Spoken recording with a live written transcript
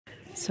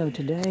So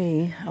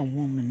today, a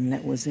woman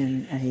that was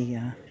in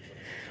a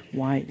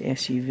white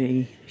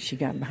SUV, she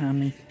got behind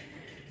me,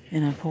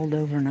 and I pulled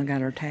over and I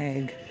got her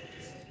tag.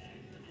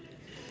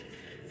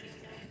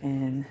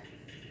 And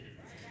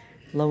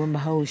lo and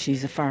behold,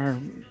 she's a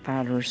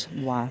firefighter's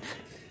wife,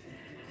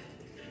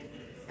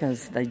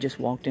 because they just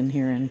walked in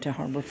here into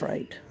Harbor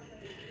Freight.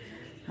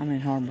 I'm in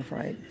Harbor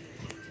Freight.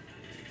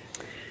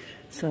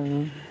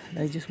 So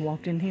they just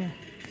walked in here.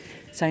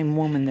 Same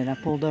woman that I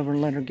pulled over,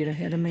 let her get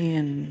ahead of me,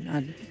 and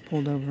I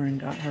pulled over and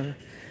got her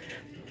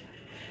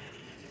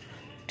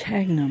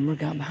tag number,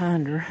 got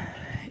behind her,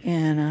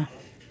 and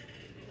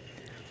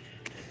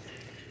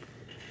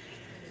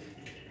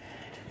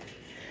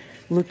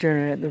looked at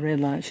her at the red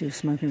light. She was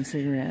smoking a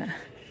cigarette.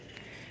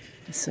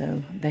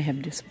 So they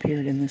have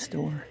disappeared in this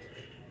store.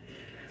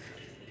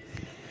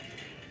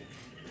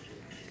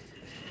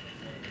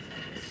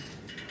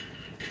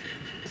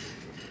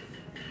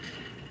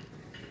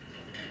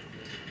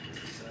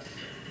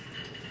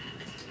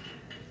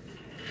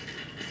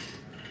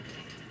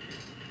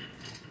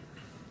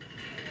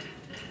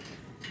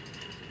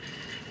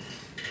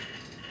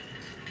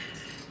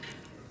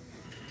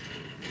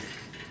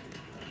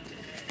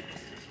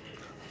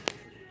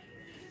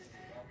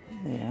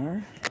 They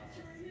are.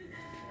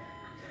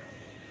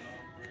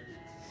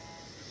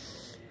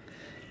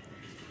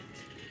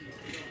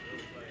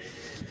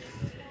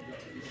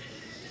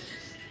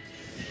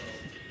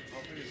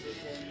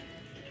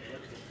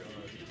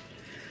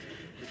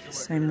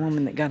 Same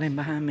woman that got in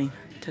behind me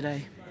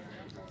today.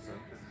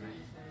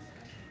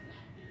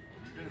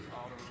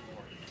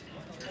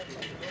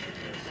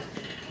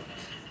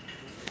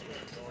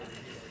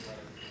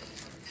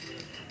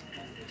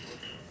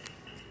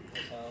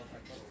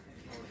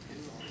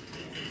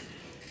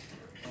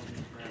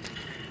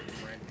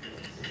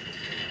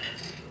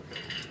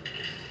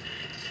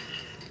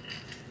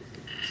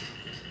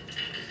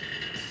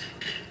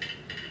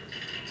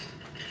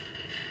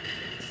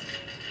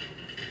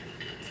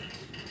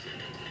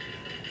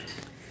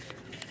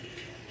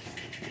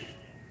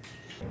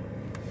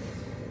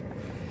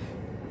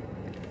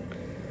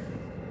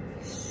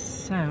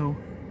 So,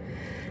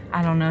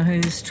 I don't know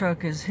whose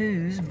truck is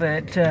whose,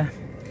 but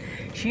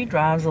she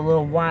drives a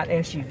little white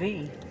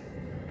SUV.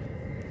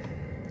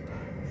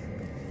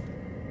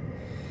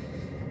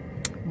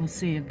 We'll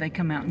see if they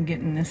come out and get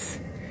in this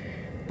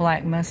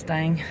black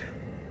Mustang,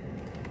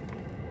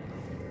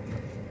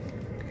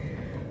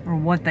 or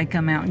what they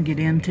come out and get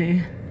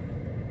into.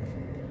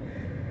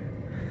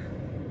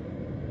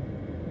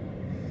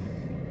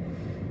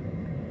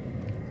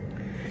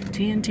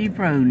 TNT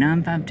Pro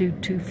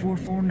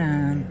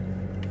 9522449.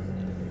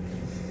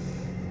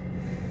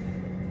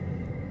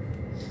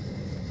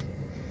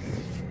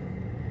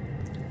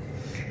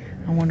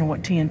 I wonder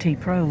what TNT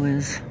Pro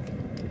is.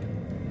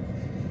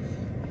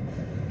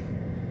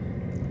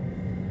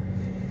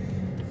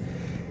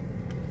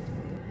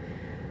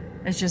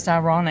 It's just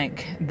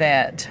ironic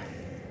that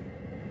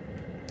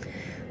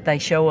they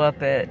show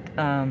up at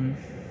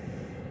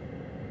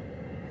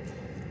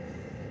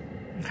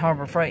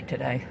Harbor Freight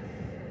today.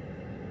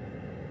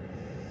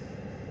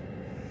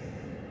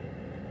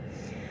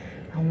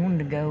 I wanted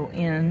to go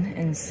in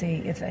and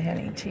see if they had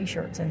any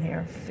t-shirts in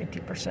here,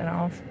 50%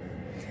 off.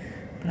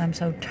 But I'm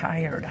so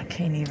tired, I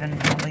can't even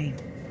really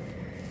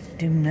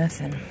do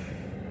nothing.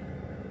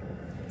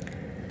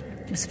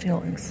 Just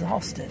feel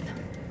exhausted.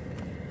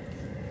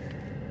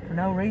 For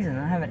no reason,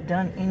 I haven't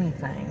done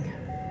anything.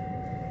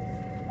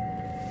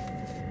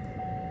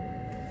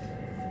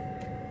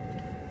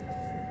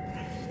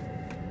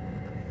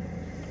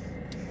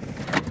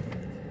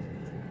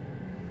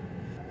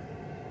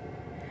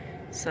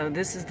 So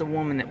this is the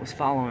woman that was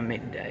following me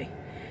today.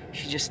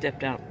 She just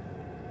stepped out,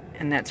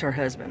 and that's her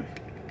husband.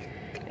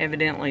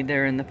 Evidently,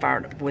 they're in the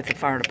with the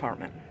fire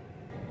department.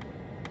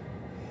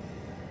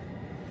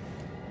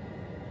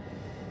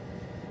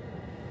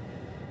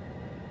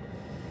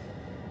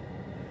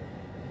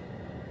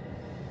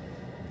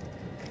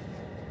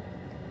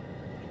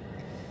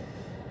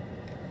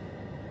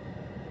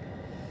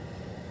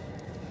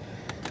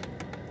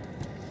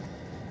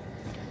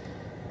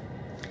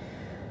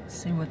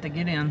 See what they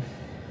get in.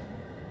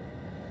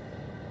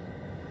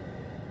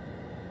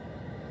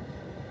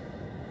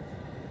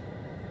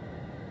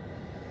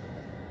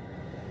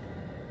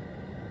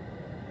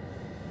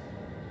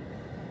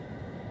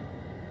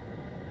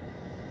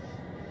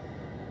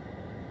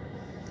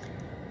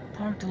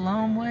 Parked a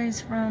long ways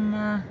from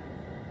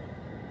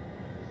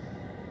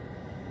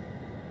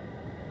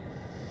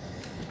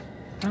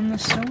the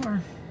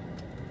store.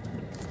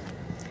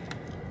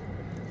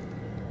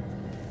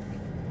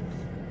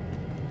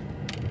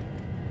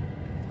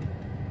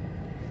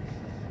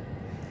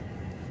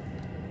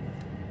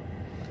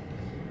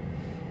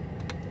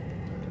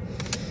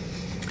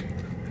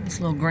 This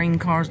little green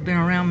car's been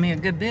around me a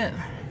good bit.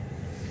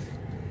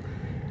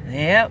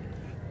 Yep.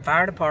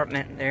 Fire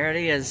department. There it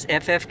is.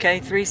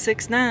 FFK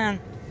 369.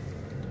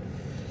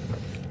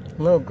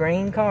 Little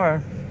green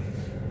car.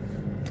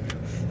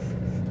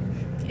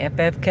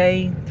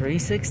 FFK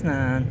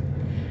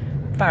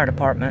 369. Fire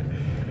department.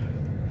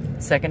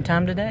 Second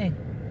time today.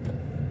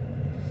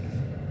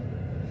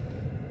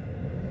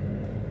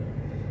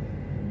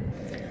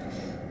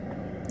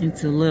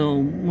 It's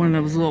one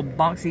of those little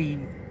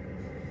boxy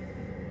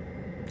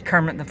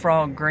Kermit the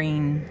Frog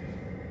green,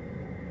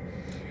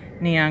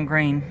 neon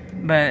green.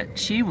 But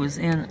she was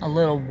in a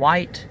little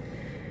white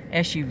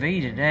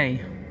SUV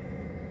today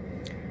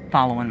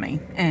following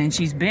me. And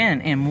she's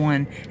been in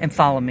one and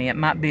followed me. It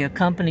might be a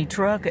company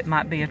truck. It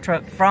might be a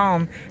truck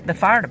from the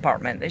fire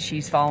department that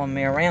she's following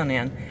me around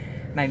in.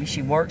 Maybe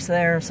she works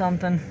there or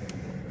something.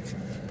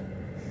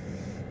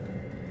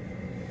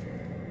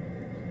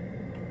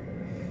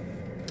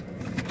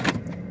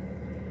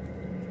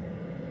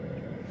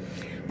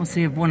 We'll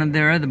see if one of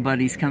their other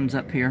buddies comes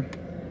up here.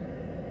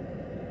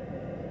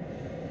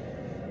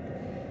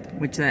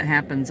 Which that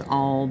happens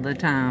all the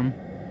time.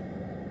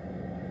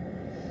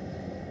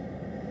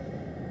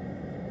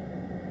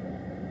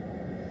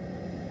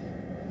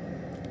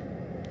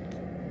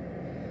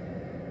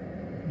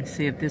 Let's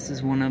see if this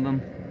is one of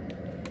them.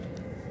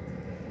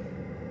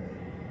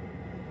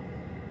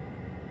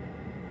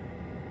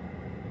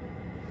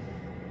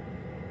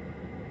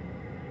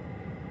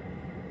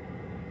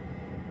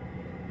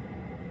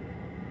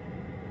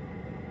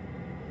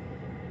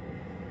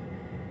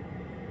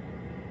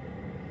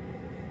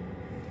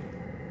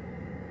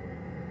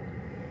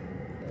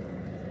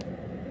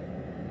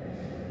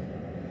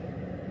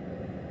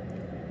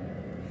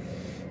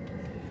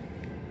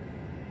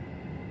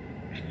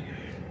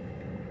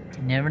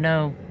 You never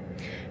know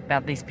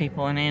about these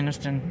people in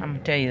Anniston. I'm gonna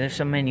tell you, there's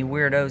so many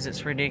weirdos,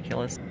 it's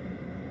ridiculous.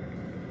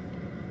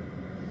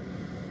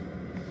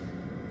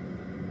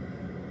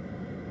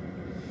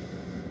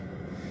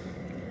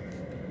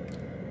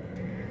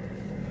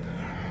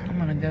 I'm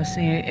gonna go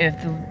see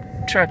if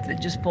the truck that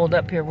just pulled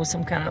up here was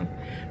some kind of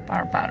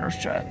firefighter's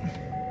truck.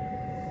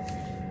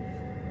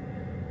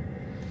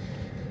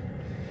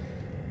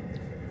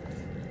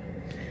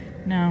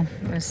 No,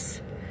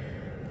 it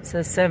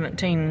says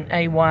 17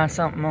 AY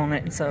something on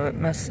it, so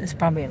it's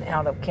probably an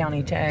out of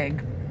county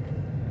tag.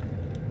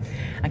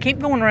 I keep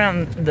going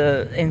around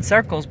in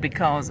circles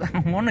because I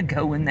want to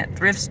go in that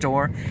thrift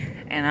store,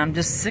 and I'm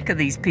just sick of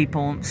these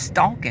people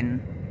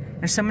stalking.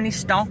 There's so many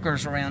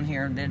stalkers around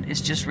here that it's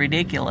just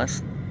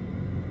ridiculous.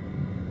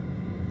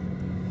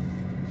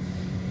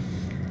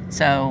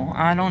 So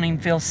I don't even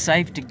feel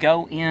safe to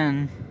go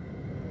in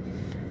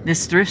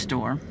this thrift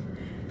store.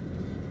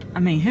 I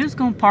mean, who's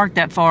going to park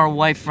that far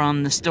away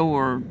from the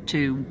store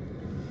to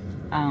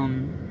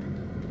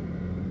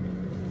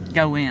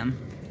go in?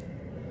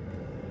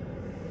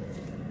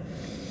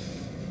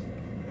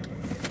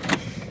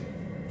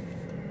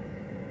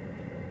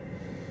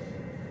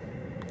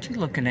 What you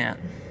looking at?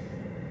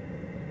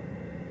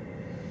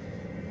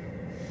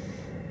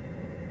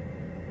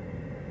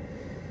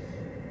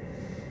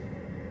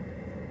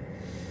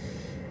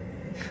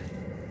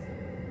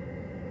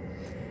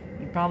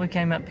 Probably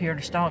came up here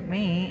to stalk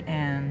me,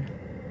 and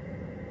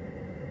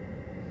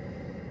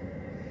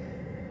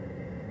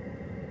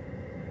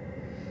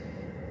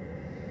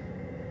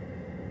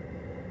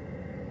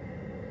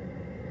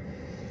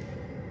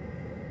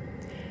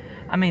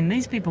I mean,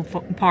 these people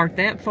park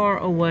that far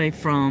away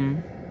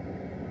from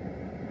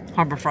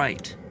Harbor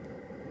Freight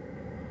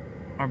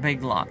or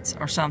Big Lots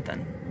or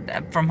something.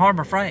 From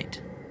Harbor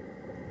Freight.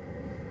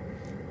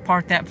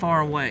 Park that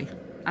far away.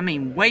 I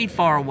mean, way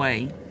far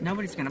away.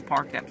 Nobody's gonna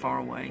park that far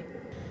away.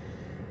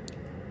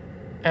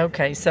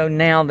 Okay, so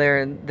now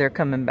they're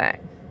coming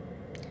back.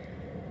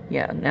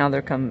 Yeah, now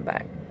they're coming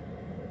back.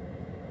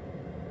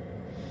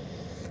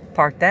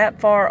 Parked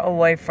that far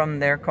away from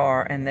their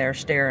car, and they're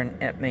staring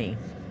at me.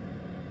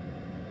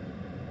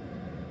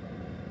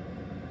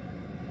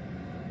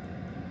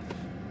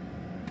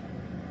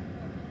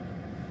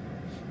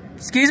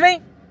 Excuse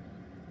me?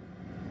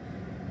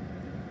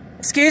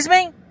 Excuse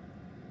me?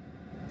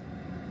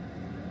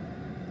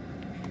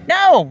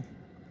 No!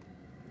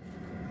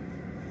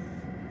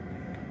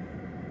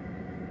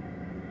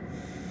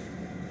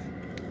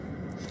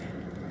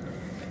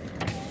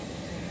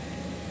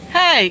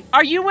 Hey,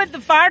 are you with the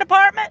fire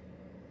department?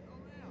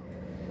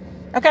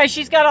 Okay,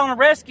 she's got on a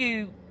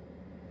rescue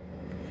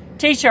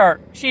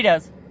t-shirt. She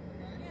does.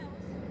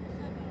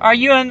 Are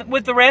you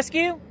with the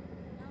rescue?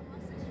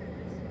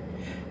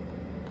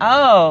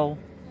 Oh.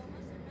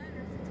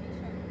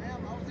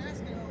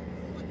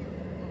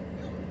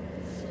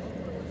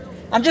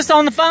 I'm just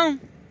on the phone.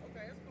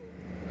 Okay, that's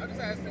cool. I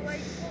just asked.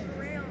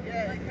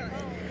 Yeah.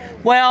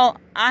 Well,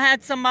 I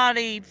had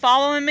somebody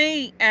following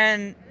me,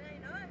 and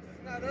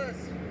It's not us.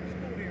 It's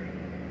cool here.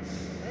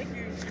 Thank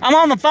you. I'm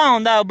on the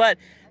phone though. But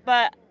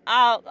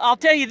I'll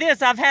tell you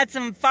this: I've had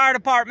some fire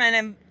department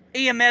and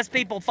EMS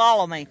people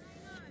follow me.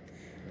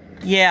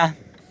 Yeah.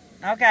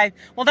 Okay.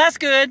 Well, that's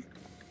good.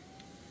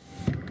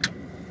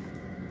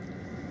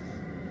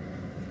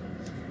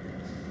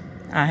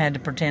 I had to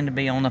pretend to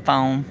be on the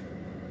phone.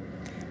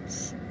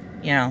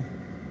 You know.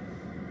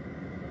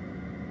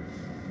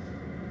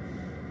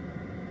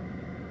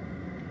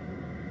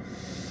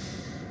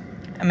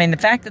 I mean, the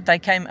fact that they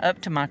came up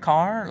to my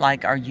car,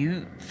 like, are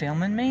you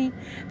filming me?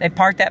 They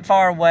parked that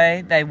far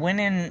away. They went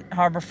in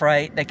Harbor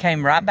Freight. They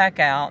came right back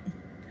out.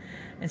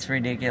 It's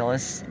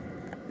ridiculous.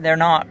 They're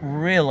not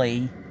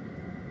really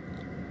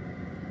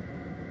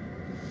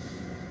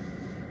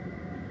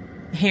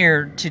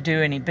here to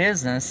do any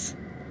business.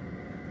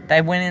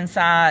 They went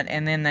inside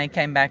and then they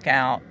came back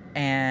out,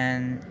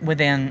 and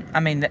within, I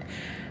mean,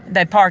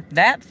 they parked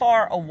that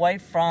far away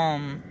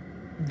from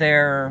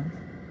their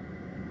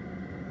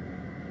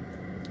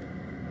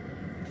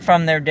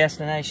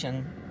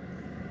destination.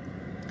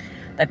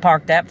 They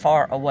parked that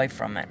far away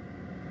from it.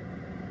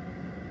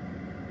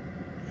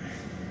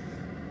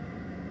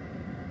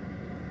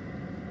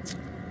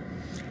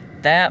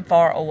 That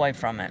far away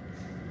from it.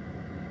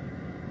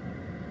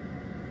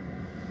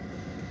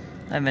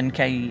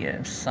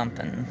 11K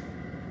something.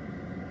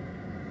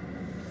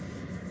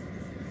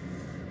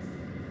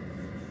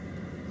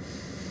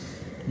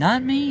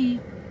 Not me.